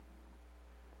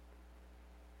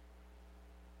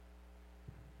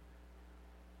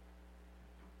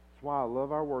That's why I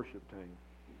love our worship team.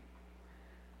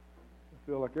 I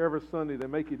feel like every Sunday they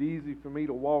make it easy for me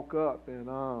to walk up, and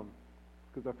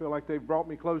because I feel like they've brought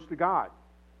me close to God,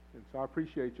 and so I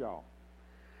appreciate y'all.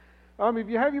 If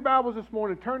you have your Bibles this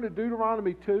morning, turn to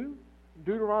Deuteronomy 2,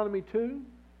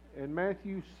 and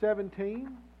Matthew 17,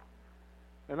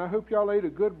 and I hope y'all ate a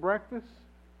good breakfast,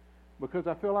 because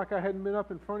I feel like I hadn't been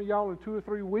up in front of y'all in 2 or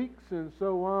 3 weeks, and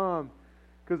so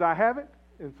because I haven't,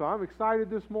 and so I'm excited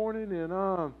this morning,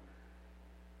 and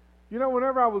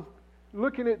whenever I was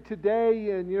looking at today,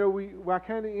 and I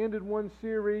kind of ended one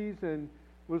series and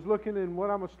was looking in what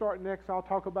I'm going to start next. I'll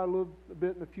talk about a little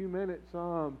bit in a few minutes.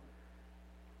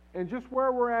 And just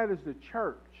where we're at as a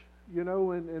church,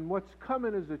 and what's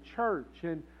coming as a church.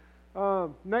 And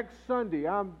next Sunday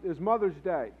is Mother's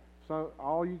Day. So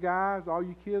all you guys, all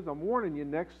you kids, I'm warning you,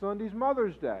 next Sunday's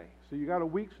Mother's Day. So you got a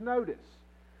week's notice.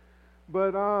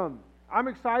 But I'm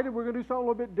excited. We're going to do something a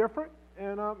little bit different.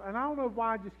 And I don't know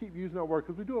why I just keep using that word,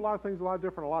 because we do a lot of things a lot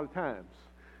different a lot of times.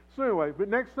 So anyway, but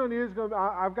next Sunday is going to be,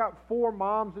 I've got 4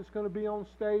 moms that's going to be on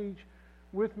stage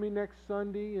with me next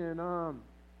Sunday, and I'm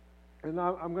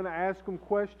going to ask them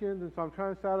questions, and so I'm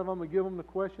trying to decide if I'm going to give them the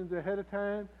questions ahead of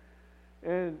time.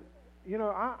 And,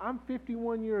 I'm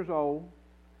 51 years old,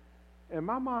 and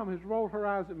my mom has rolled her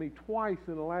eyes at me twice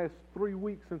in the last 3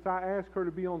 weeks since I asked her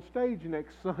to be on stage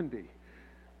next Sunday.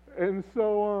 And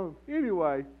so,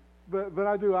 anyway... But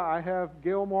I do. I have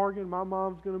Gail Morgan, my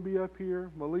mom's going to be up here.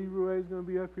 Malie Rouet is going to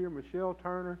be up here. Michelle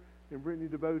Turner and Brittany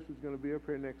DeBose is going to be up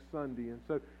here next Sunday.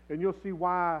 And you'll see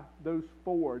why those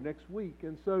 4 next week.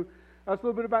 And so that's a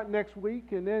little bit about next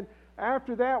week. And then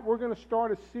after that, we're going to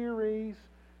start a series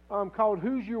called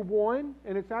Who's Your One?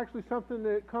 And it's actually something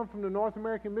that comes from the North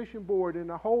American Mission Board. And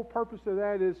the whole purpose of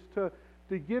that is to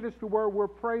get us to where we're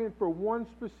praying for one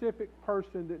specific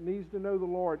person that needs to know the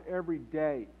Lord every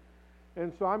day.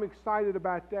 And so I'm excited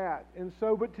about that. And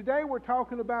so, but today we're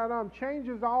talking about change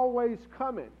is always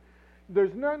coming.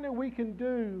 There's nothing that we can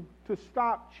do to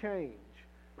stop change.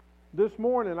 This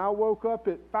morning I woke up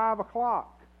at 5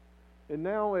 o'clock, and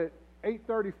now at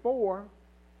 8:34,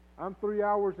 I'm 3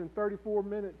 hours and 34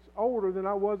 minutes older than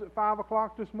I was at 5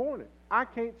 o'clock this morning. I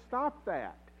can't stop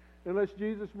that unless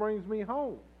Jesus brings me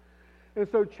home. And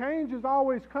so change is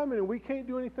always coming, and we can't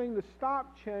do anything to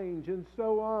stop change. And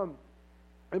so,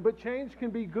 but change can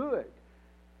be good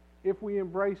if we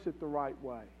embrace it the right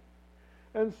way.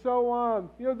 And so,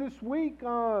 this week,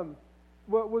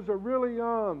 what was a really,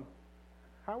 how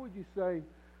would you say,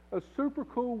 a super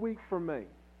cool week for me.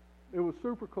 It was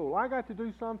super cool. I got to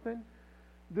do something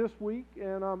this week,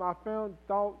 and I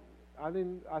thought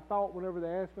whenever they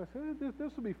asked me, I said,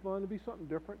 this will be fun. It'll be something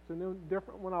different. And then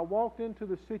different. When I walked into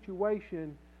the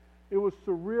situation, it was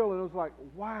surreal, and it was like,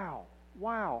 wow,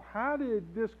 how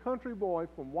did this country boy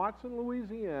from Watson,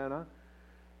 Louisiana,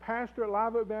 pastor at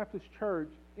Live Oak Baptist Church,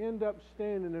 end up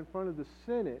standing in front of the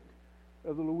Senate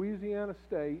of the Louisiana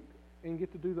state and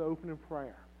get to do the opening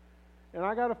prayer? And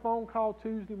I got a phone call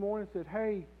Tuesday morning and said,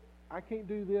 hey, I can't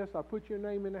do this. I put your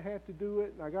name in the hat to do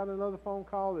it. And I got another phone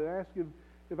call that asked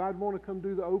if I'd want to come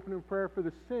do the opening prayer for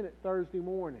the Senate Thursday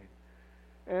morning.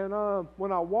 And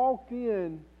when I walked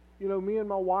in, me and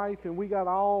my wife, and we got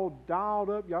all dialed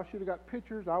up. Y'all should have got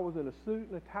pictures. I was in a suit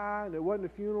and a tie, and it wasn't a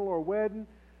funeral or a wedding.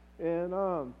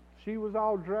 And she was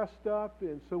all dressed up,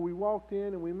 and so we walked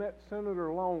in, and we met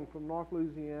Senator Long from North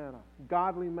Louisiana,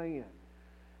 godly man.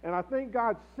 And I think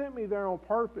God sent me there on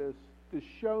purpose to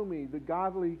show me the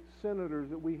godly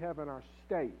senators that we have in our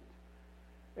state.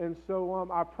 And so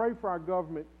I pray for our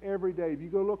government every day. If you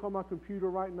go look on my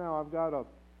computer right now, I've got a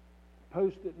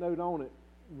Post-it note on it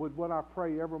with what I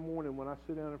pray every morning when I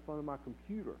sit down in front of my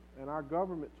computer. And our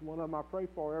government's one of them I pray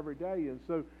for every day. And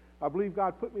so I believe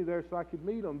God put me there so I could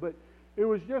meet them. But it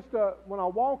was just, when I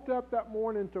walked up that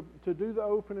morning to do the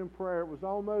opening prayer, it was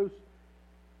almost,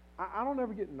 I don't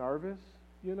ever get nervous,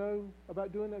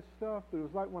 about doing that stuff. But it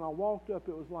was like when I walked up,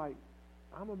 it was like,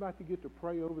 I'm about to get to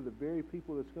pray over the very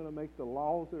people that's going to make the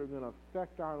laws that are going to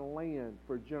affect our land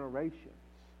for generations.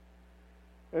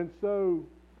 And so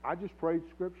I just prayed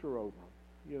Scripture over them.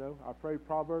 I prayed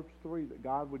Proverbs 3 that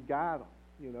God would guide them,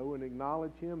 and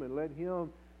acknowledge Him and let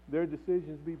their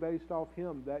decisions be based off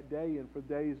Him that day and for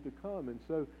days to come. And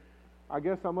so I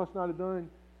guess I must not have done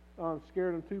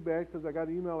scared them too bad, because I got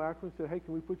an email after and said, hey,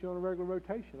 can we put you on a regular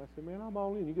rotation? I said, man, I'm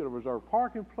all in. You get a reserved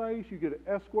parking place. You get an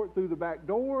escort through the back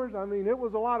doors. I mean, it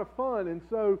was a lot of fun. And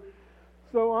so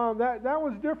that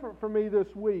was different for me this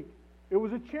week. It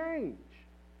was a change.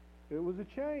 It was a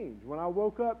change. When I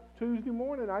woke up Tuesday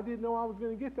morning, I didn't know I was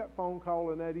going to get that phone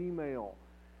call and that email.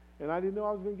 And I didn't know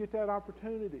I was going to get that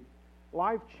opportunity.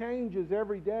 Life changes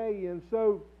every day. And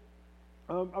so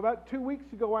About 2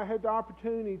 weeks ago, I had the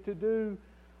opportunity to do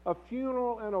a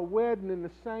funeral and a wedding in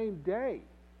the same day.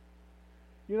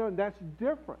 And that's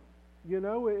different,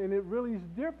 and it really is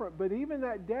different. But even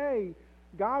that day,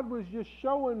 God was just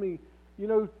showing me,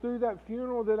 through that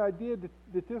funeral that I did,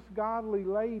 that this godly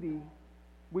lady,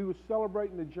 we were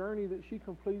celebrating the journey that she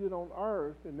completed on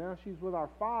earth, and now she's with our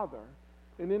Father.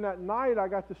 And then that night, I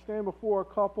got to stand before a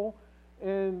couple,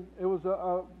 and it was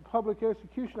a public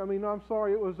execution.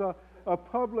 It was a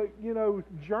public,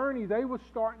 journey. They were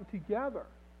starting together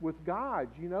with God,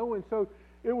 and so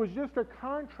it was just a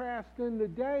contrast in the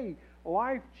day.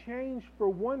 Life changed for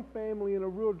one family in a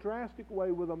real drastic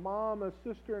way, with a mom, a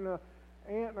sister, and an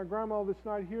aunt and a grandma that's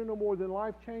not here no more. Then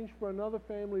life changed for another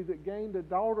family that gained a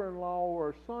daughter-in-law or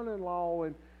a son-in-law,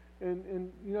 and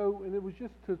it was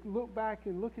just to look back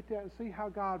and look at that and see how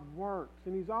God works.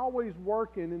 And He's always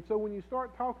working. And so when you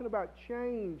start talking about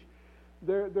change,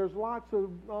 there's lots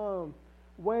of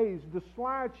ways. The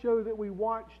slideshow that we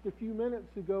watched a few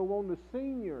minutes ago on the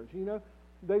seniors,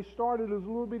 they started as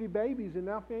little bitty babies, and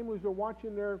now families are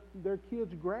watching their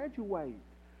kids graduate.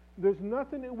 There's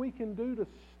nothing that we can do to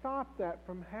stop that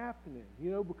from happening,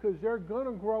 because they're going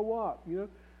to grow up. You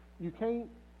can't.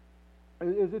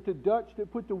 Is it the Dutch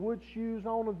that put the wood shoes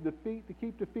on the feet to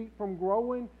keep the feet from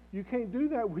growing? You can't do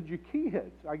that with your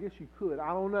kids. I guess you could. I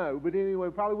don't know. But anyway,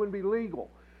 it probably wouldn't be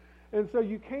legal. And so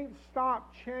you can't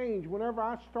stop change. Whenever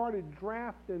I started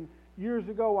drafting years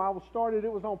ago,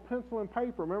 it was on pencil and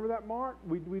paper. Remember that, Mark?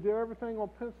 We did everything on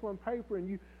pencil and paper, and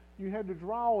you had to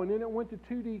draw, and then it went to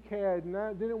 2D CAD, and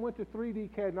then it went to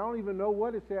 3D CAD, and I don't even know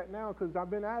what it's at now because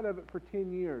I've been out of it for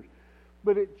 10 years.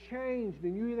 But it changed,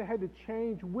 and you either had to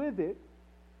change with it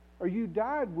or you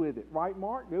died with it, right,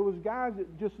 Mark? There was guys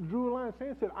that just drew a line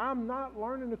and said, I'm not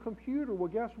learning the computer. Well,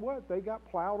 guess what? They got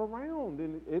plowed around,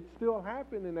 and it still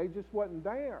happened, and they just wasn't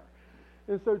there.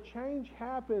 And so change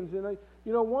happens, and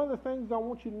one of the things I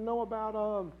want you to know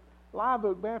about Live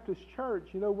Oak Baptist Church,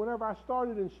 whenever I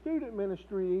started in student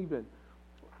ministry even,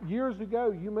 years ago,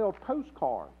 you mailed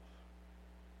postcards.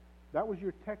 That was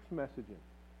your text messaging.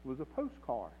 It was a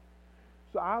postcard.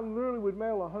 So I literally would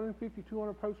mail 150,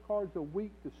 200 postcards a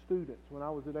week to students when I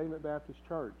was at Ament Baptist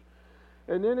Church.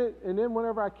 And then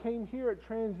whenever I came here, it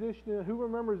transitioned. Who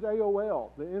remembers AOL,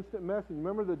 the instant message?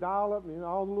 Remember the dial-up and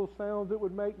all the little sounds it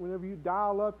would make whenever you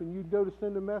dial up and you'd go to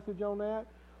send a message on that?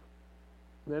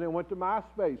 Then it went to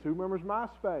MySpace. Who remembers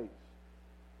MySpace?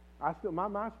 My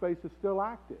MySpace is still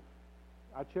active.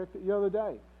 I checked it the other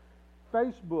day.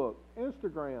 Facebook,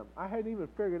 Instagram. I hadn't even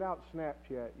figured out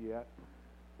Snapchat yet.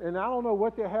 And I don't know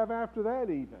what they have after that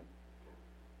even.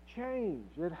 Change.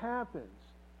 It happens.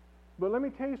 But let me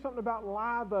tell you something about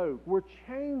Live Oak. We're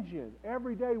changing.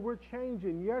 Every day we're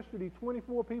changing. Yesterday,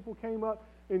 24 people came up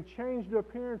and changed the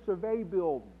appearance of a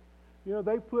building.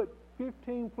 They put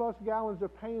 15 plus gallons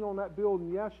of paint on that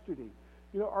building yesterday.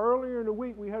 Earlier in the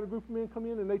week we had a group of men come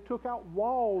in and they took out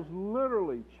walls,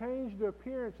 literally changed the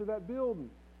appearance of that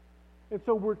building. And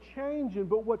so we're changing,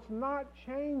 but what's not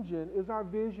changing is our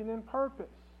vision and purpose.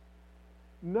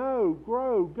 Know,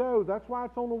 grow, go. That's why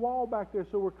it's on the wall back there.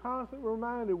 So we're constantly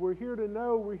reminded we're here to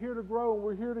know, we're here to grow, and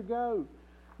we're here to go.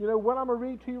 What I'm going to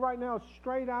read to you right now is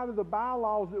straight out of the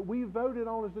bylaws that we voted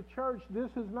on as a church.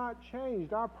 This has not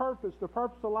changed. Our purpose, the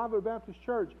purpose of Live Oak Baptist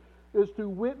Church, is to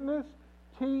witness,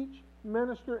 teach,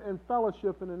 minister, and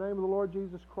fellowship in the name of the Lord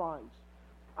Jesus Christ.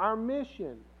 Our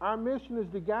mission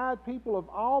is to guide people of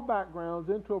all backgrounds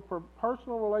into a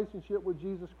personal relationship with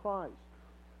Jesus Christ.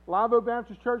 Live Oak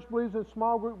Baptist Church believes in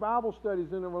small group Bible studies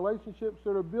and in relationships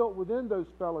that are built within those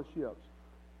fellowships.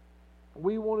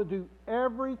 We want to do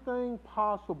everything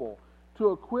possible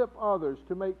to equip others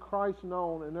to make Christ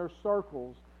known in their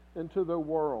circles and to their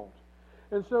world.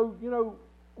 And so,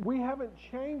 we haven't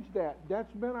changed that.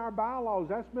 That's been our bylaws.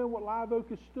 That's been what Live Oak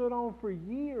has stood on for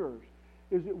years,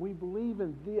 is that we believe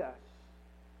in this.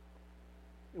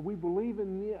 And we believe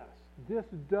in this. This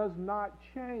does not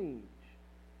change.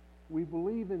 We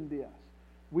believe in this.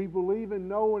 We believe in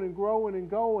knowing and growing and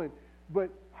going. But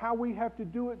how we have to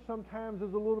do it sometimes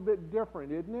is a little bit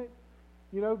different, isn't it?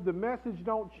 The message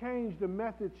don't change. The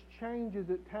message changes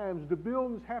at times. The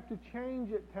buildings have to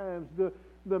change at times.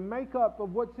 The makeup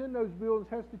of what's in those buildings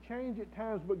has to change at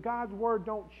times. But God's Word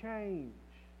don't change.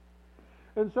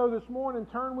 And so this morning,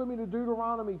 turn with me to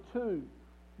Deuteronomy 2.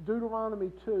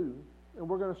 Deuteronomy 2. And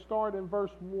we're going to start in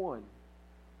verse 1.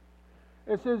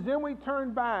 It says, Then we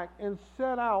turned back and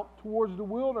set out towards the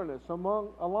wilderness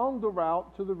along the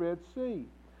route to the Red Sea.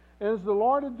 And as the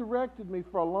Lord had directed me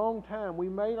for a long time, we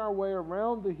made our way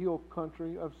around the hill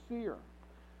country of Seir.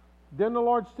 Then the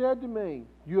Lord said to me,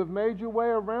 You have made your way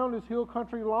around this hill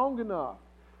country long enough.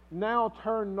 Now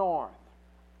turn north.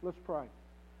 Let's pray.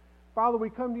 Father, we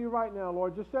come to you right now,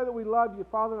 Lord. Just say that we love you,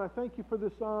 Father, and I thank you for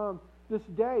this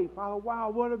day. Father, wow,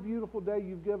 what a beautiful day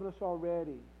you've given us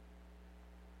already.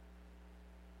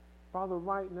 Father,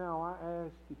 right now I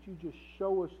ask that you just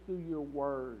show us through your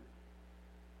word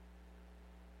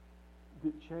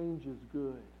that change is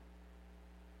good.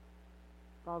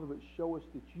 Father, but show us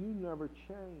that you never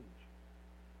change.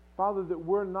 Father, that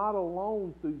we're not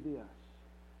alone through this,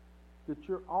 that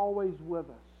you're always with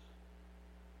us.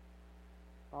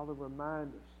 Father, remind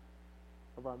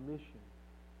us of our mission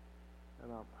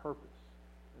and our purpose,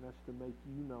 and that's to make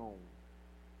you known.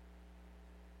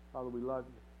 Father, we love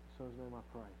you. In His son's name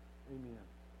I pray. Amen.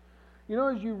 You know,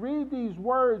 as you read these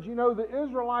words, you know, the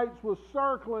Israelites was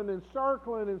circling and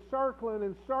circling and circling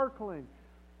and circling.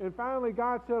 And finally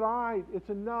God said, all right, it's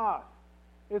enough.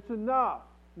 It's enough.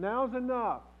 Now's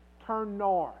enough. Turn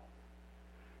north.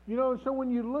 You know, and so when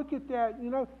you look at that, you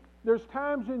know, there's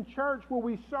times in church where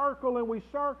we circle and we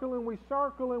circle and we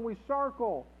circle and we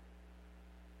circle.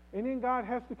 And then God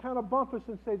has to kind of bump us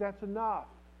and say, that's enough.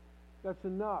 That's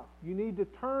enough. You need to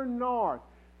turn north.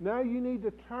 Now you need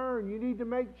to turn. You need to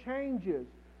make changes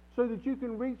so that you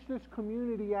can reach this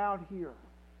community out here.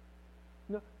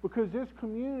 No, because this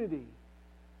community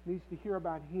needs to hear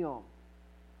about Him.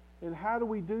 And how do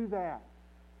we do that?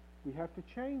 We have to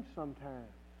change sometimes.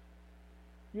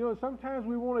 You know, sometimes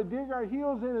we want to dig our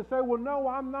heels in and say, well, no,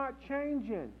 I'm not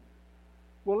changing.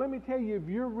 Well, let me tell you, if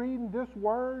you're reading this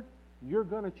word, you're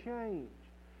going to change.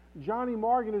 Johnny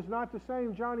Morgan is not the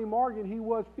same Johnny Morgan he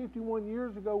was 51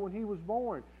 years ago when he was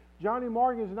born. Johnny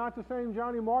Morgan is not the same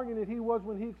Johnny Morgan that he was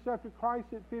when he accepted Christ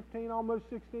at 15, almost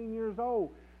 16 years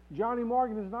old. Johnny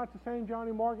Morgan is not the same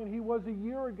Johnny Morgan he was a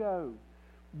year ago.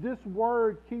 This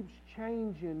word keeps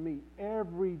changing me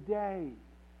every day.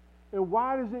 And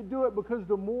why does it do it? Because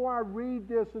the more I read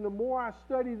this and the more I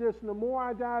study this and the more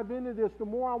I dive into this, the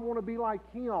more I want to be like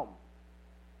Him.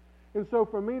 And so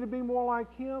for me to be more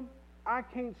like Him, I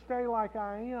can't stay like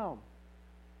I am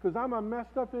because I'm a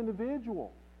messed up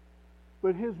individual.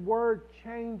 But His Word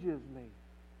changes me,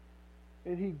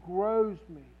 and He grows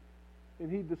me,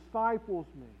 and He disciples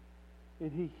me,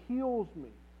 and He heals me,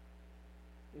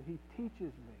 and He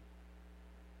teaches me.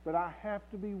 But I have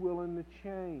to be willing to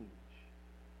change.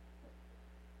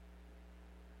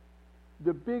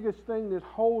 The biggest thing that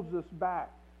holds us back,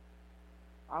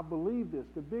 I believe this,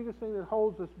 the biggest thing that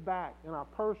holds us back in our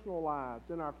personal lives,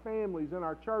 in our families, in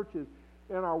our churches,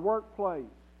 in our workplace,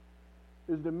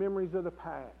 is the memories of the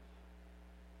past.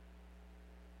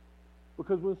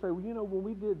 Because we'll say, well, you know, when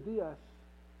we did this,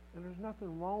 and there's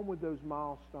nothing wrong with those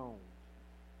milestones,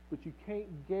 but you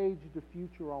can't gauge the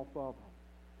future off of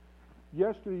them.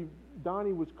 Yesterday,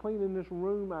 Donnie was cleaning this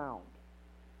room out,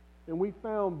 and we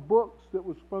found books that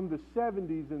was from the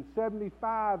 70s and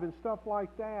 75 and stuff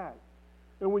like that.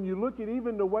 And when you look at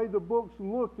even the way the books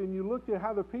looked, and you looked at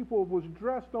how the people was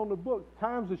dressed on the book,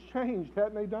 times has changed,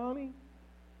 haven't they, Donnie?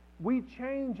 We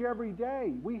change every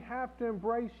day. We have to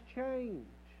embrace change.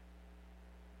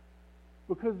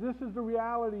 Because this is the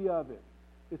reality of it.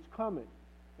 It's coming,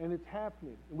 and it's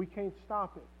happening, and we can't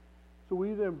stop it. So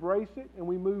we either embrace it, and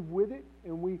we move with it,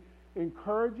 and we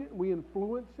encourage it, and we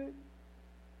influence it,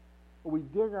 or we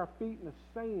dig our feet in the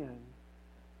sand,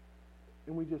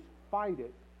 and we just fight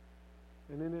it,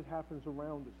 and then it happens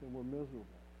around us, and we're miserable.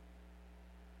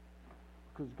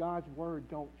 Because God's Word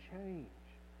don't change.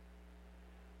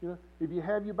 You know, if you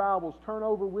have your Bibles, turn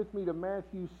over with me to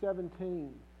Matthew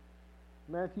 17.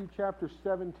 Matthew chapter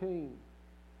 17.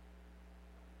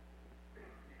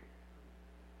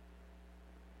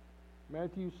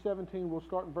 Matthew 17, we'll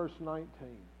start in verse 19.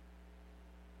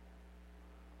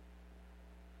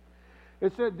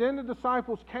 It said, then the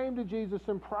disciples came to Jesus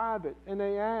in private, and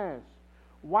they asked,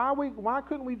 why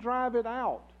couldn't we drive it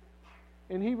out?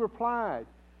 And He replied,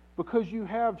 because you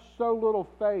have so little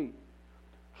faith.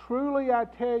 Truly I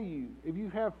tell you, if you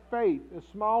have faith as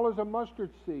small as a mustard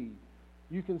seed,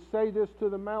 you can say this to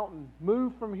the mountain,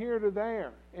 move from here to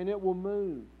there, and it will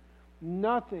move.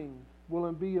 Nothing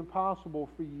will be impossible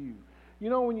for you. You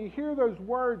know, when you hear those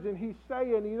words and He's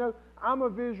saying, you know, I'm a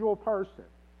visual person.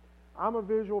 I'm a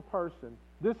visual person.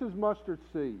 This is mustard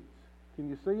seeds. Can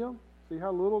you see them? See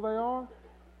how little they are?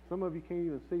 Some of you can't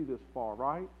even see this far,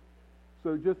 right?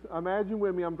 So just imagine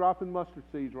with me, I'm dropping mustard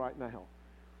seeds right now.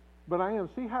 But I am.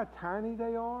 See how tiny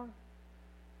they are?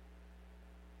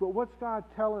 But what's God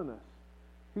telling us?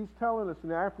 He's telling us,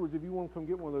 and afterwards, if you want to come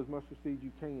get one of those mustard seeds,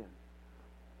 you can.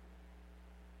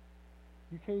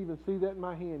 You can't even see that in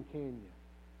my hand, can you?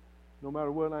 No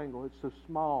matter what angle. It's so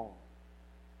small.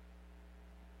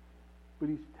 But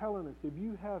He's telling us, if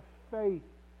you have faith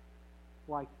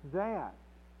like that,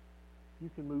 you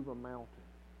can move a mountain.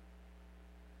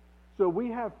 So we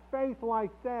have faith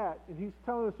like that, and He's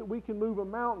telling us that we can move a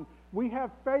mountain. We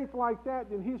have faith like that,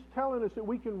 and He's telling us that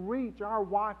we can reach our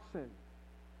Watson.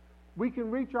 We can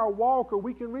reach our Walker.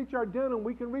 We can reach our Denham.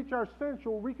 We can reach our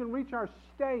Central. We can reach our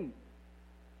state.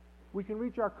 We can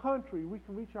reach our country. We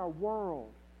can reach our world.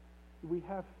 We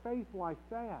have faith like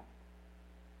that.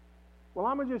 Well,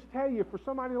 I'm going to just tell you, for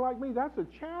somebody like me, that's a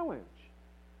challenge.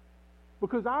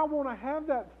 Because I want to have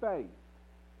that faith.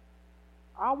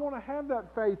 I want to have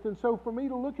that faith. And so for me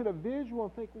to look at a visual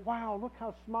and think, wow, look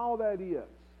how small that is.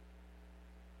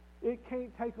 It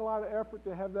can't take a lot of effort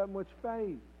to have that much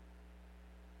faith.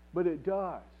 But it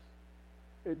does.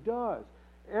 It does.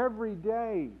 Every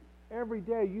day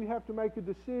you have to make a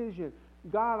decision.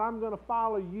 God, I'm going to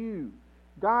follow you.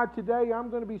 God, today I'm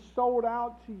going to be sold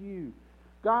out to you.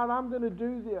 God, I'm going to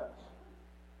do this.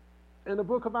 In the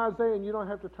book of Isaiah, and you don't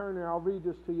have to turn there, I'll read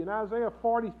this to you. In Isaiah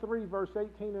 43, verse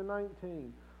 18 and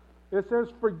 19, it says,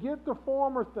 forget the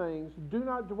former things, do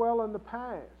not dwell in the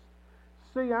past.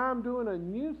 See, I'm doing a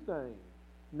new thing.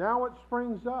 Now it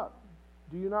springs up.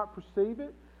 Do you not perceive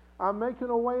it? I'm making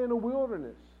a way in the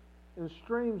wilderness and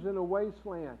streams in a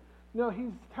wasteland. You know,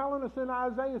 He's telling us in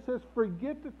Isaiah, it says,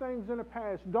 forget the things in the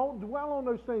past. Don't dwell on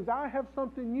those things. I have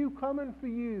something new coming for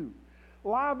you.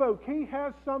 Live Oak, He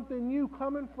has something new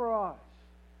coming for us.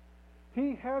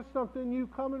 He has something new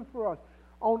coming for us.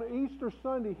 On Easter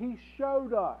Sunday, He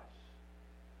showed us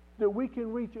that we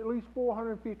can reach at least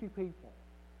 450 people.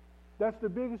 That's the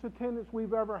biggest attendance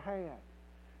we've ever had.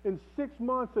 In 6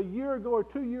 months, a year ago or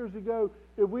 2 years ago,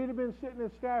 if we'd have been sitting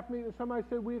in staff meeting and somebody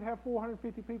said we'd have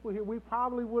 450 people here, we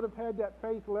probably would have had that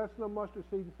faith less than a mustard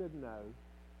seed and said no.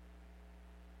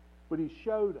 But He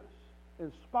showed us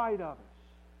in spite of us.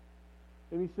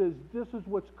 And He says, this is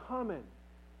what's coming.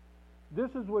 This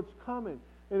is what's coming.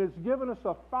 And it's given us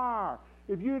a fire.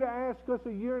 If you'd asked us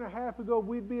a year and a half ago,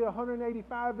 we'd be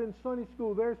 185 in Sunday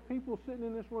school. There's people sitting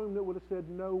in this room that would have said,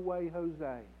 no way,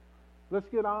 Jose. Let's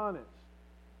get honest.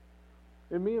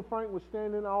 And me and Frank was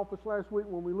standing in the office last week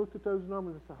when we looked at those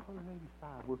numbers and said,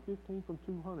 185. We're 15 from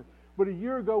 200. But a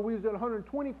year ago, we was at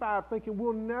 125 thinking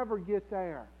we'll never get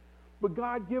there. But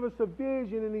God gave us a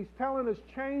vision, and He's telling us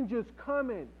change is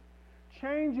coming.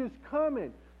 Change is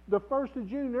coming. The 1st of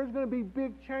June, there's going to be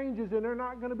big changes, and they're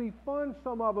not going to be fun,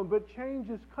 some of them, but change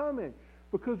is coming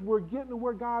because we're getting to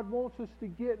where God wants us to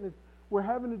get, and we're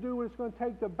having to do what it's going to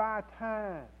take to buy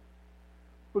time.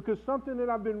 Because something that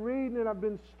I've been reading and I've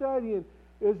been studying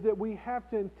is that we have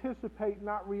to anticipate,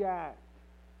 not react.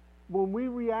 When we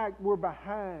react, we're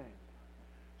behind.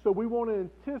 So we want to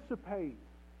anticipate.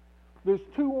 There's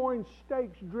 2 orange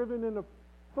stakes driven in the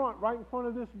front, right in front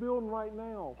of this building right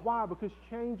now. Why? Because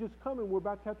change is coming. We're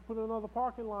about to have to put another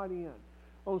parking lot in.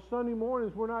 On Sunday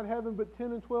mornings, we're not having but 10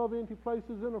 and 12 empty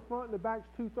places in the front, and the back's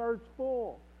 2/3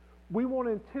 full. We want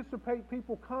to anticipate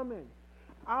people coming.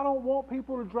 I don't want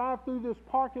people to drive through this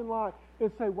parking lot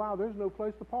and say, wow, there's no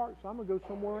place to park, so I'm going to go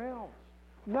somewhere else.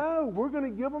 No, we're going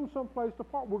to give them some place to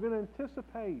park. We're going to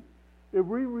anticipate. If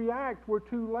we react, we're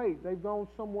too late. They've gone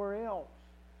somewhere else.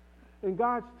 And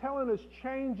God's telling us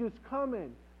change is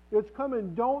coming. It's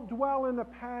coming. Don't dwell in the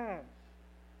past.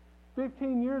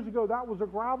 15 years ago, that was a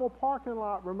gravel parking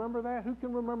lot. Remember that? Who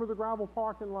can remember the gravel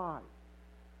parking lot?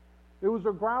 It was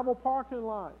a gravel parking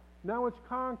lot. Now it's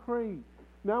concrete.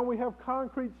 Now we have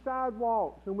concrete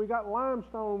sidewalks, and we got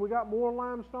limestone. We got more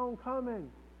limestone coming.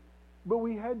 But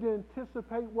we had to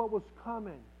anticipate what was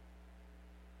coming.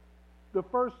 The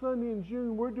first Sunday in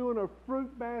June, we're doing a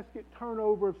fruit basket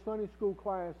turnover of Sunday school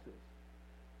classes.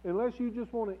 Unless you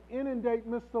just want to inundate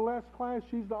Miss Celeste's class,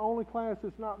 she's the only class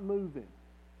that's not moving.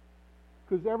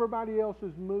 Because everybody else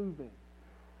is moving.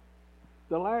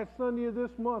 The last Sunday of this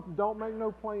month, don't make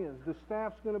no plans. The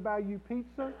staff's going to buy you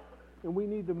pizza, and we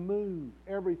need to move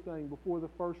everything before the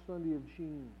first Sunday of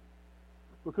June.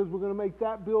 Because we're going to make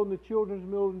that building the children's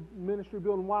ministry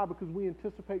building. Why? Because we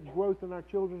anticipate growth in our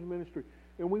children's ministry.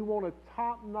 And we want a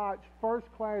top-notch,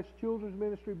 first-class children's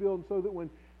ministry building so that when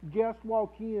guests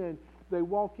walk in, they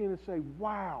walk in and say,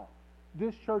 wow,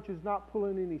 this church is not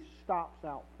pulling any stops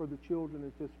out for the children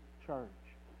at this church.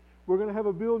 We're going to have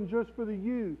a building just for the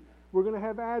youth. We're going to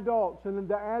have adults. And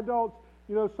the adults,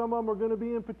 you know, some of them are going to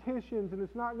be in petitions, and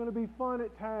it's not going to be fun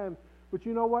at times. But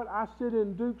you know what? I sit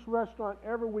in Duke's restaurant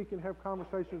every week and have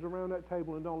conversations around that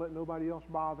table and don't let nobody else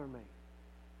bother me.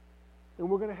 And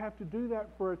we're going to have to do that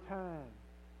for a time.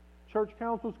 Church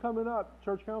council's coming up.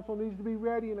 Church council needs to be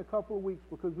ready in a couple of weeks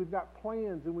because we've got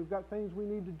plans and we've got things we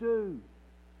need to do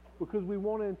because we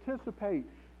want to anticipate.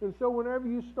 And so whenever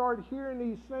you start hearing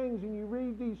these things and you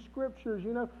read these scriptures,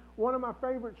 you know, one of my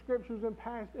favorite scriptures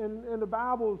in the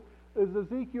Bible is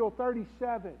Ezekiel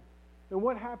 37. And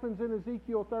what happens in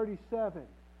Ezekiel 37?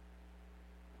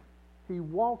 He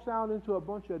walks out into a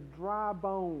bunch of dry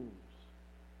bones.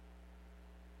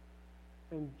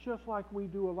 And just like we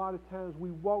do a lot of times,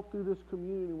 we walk through this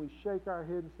community and we shake our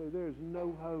head and say, there's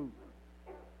no hope.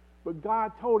 But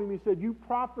God told him, he said, you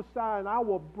prophesy and I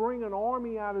will bring an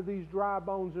army out of these dry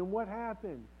bones. And what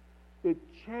happened? It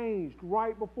changed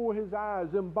right before his eyes.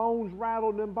 Them bones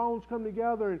rattled, them bones come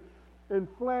together, and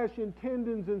flesh and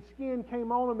tendons and skin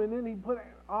came on them. And then he put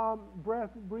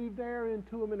breathed air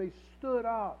into them, and they stood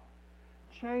up.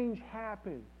 Change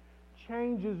happened.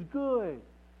 Change is good.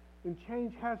 And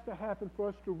change has to happen for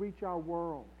us to reach our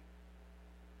world.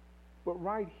 But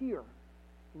right here,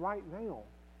 right now,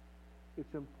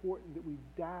 it's important that we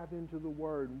dive into the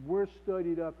Word. We're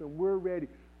studied up and we're ready.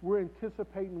 We're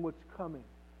anticipating what's coming.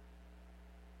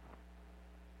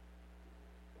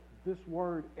 This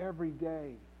Word every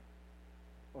day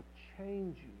will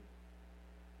change you.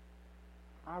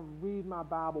 I read my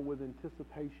Bible with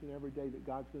anticipation every day that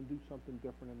God's going to do something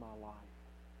different in my life.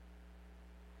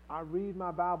 I read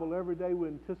my Bible every day with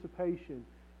anticipation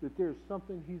that there's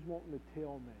something He's wanting to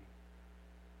tell me.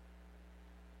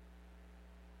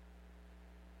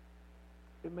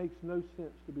 It makes no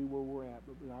sense to be where we're at,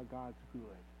 but our God's good.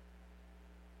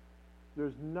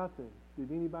 There's nothing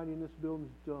that anybody in this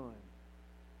building's done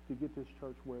to get this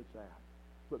church where it's at,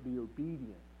 but be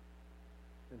obedient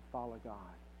and follow God.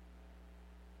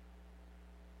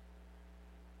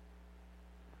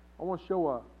 I want to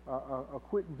show a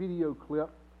quick video clip,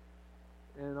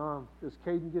 and as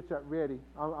Caden gets that ready,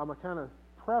 I'm going to kind of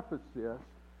preface this,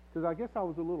 because I guess I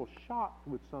was a little shocked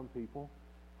with some people.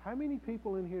 How many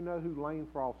people in here know who Lane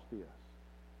Frost is?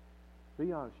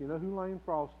 Be honest, you know who Lane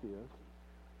Frost is.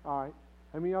 All right.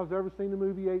 How many of y'all have ever seen the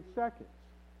movie 8 Seconds?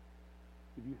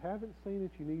 If you haven't seen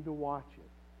it, you need to watch it.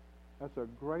 That's a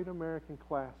great American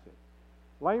classic.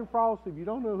 Lane Frost, if you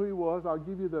don't know who he was, I'll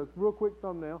give you the real quick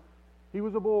thumbnail. He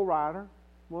was a bull rider,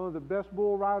 one of the best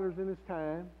bull riders in his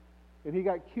time, and he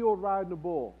got killed riding a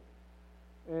bull.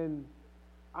 And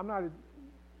I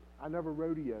never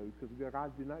rodeoed because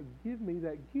God did not give me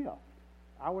that gift.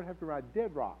 I would have to ride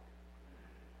dead rock.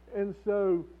 And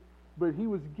so, but he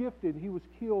was gifted. He was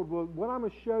killed. Well, what I'm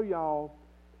going to show y'all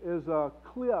is a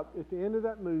clip at the end of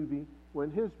that movie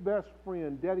when his best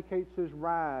friend dedicates his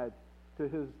ride to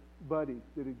his buddy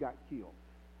that had got killed.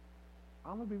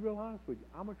 I'm going to be real honest with you.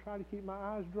 I'm going to try to keep my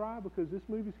eyes dry because this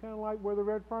movie's kind of like Where the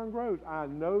Red Fern Grows. I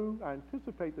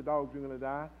anticipate the dogs are going to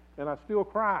die, and I still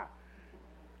cry.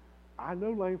 I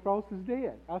know Lane Frost is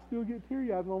dead. I still get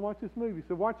teary-eyed when I watch this movie.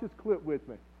 So watch this clip with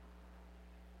me.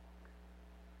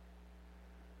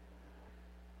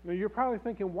 Now you're probably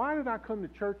thinking, why did I come to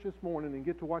church this morning and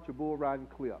get to watch a bull riding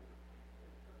clip?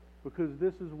 Because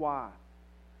this is why.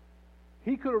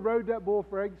 He could have rode that bull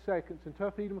for 8 seconds, and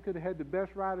Tuff Hedeman could have had the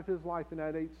best ride of his life in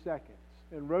that 8 seconds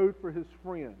and rode for his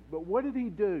friend. But what did he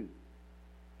do?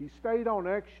 He stayed on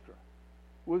extra.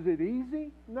 Was it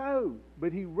easy? No.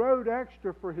 But he rode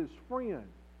extra for his friend.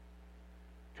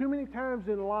 Too many times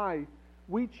in life,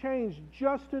 we change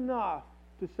just enough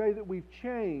to say that we've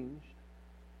changed,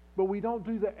 but we don't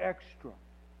do the extra.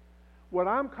 What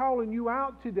I'm calling you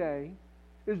out today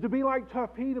is to be like Tuff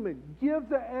Hedeman. Give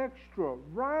the extra.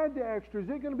 Ride the extra. Is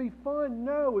it going to be fun?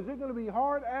 No. Is it going to be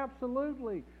hard?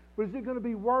 Absolutely. But is it going to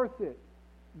be worth it?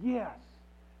 Yes.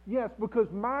 Yes, because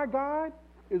my God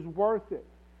is worth it.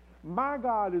 My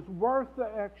God is worth the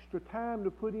extra time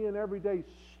to put in every day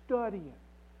studying.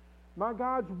 My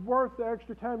God's worth the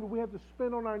extra time that we have to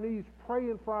spend on our knees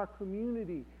praying for our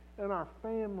community and our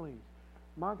families.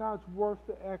 My God's worth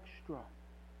the extra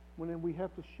when we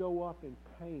have to show up and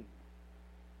paint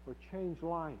or change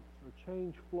lights or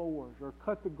change floors or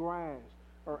cut the grass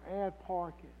or add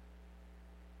parking.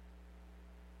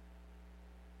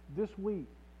 This week,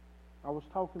 I was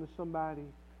talking to somebody,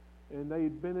 and they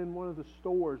had been in one of the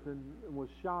stores and was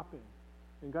shopping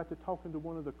and got to talking to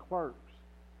one of the clerks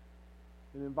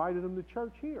and invited them to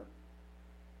church here.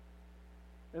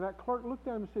 And that clerk looked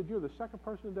at him and said, "You're the second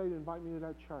person today to invite me to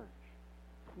that church."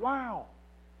 Wow.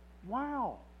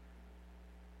 Wow.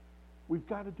 We've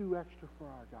got to do extra for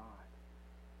our God.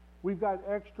 We've got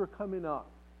extra coming up.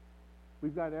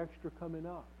 We've got extra coming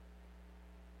up.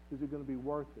 Is it going to be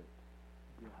worth it?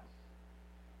 Yes.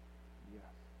 Yes.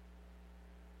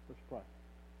 Let's pray.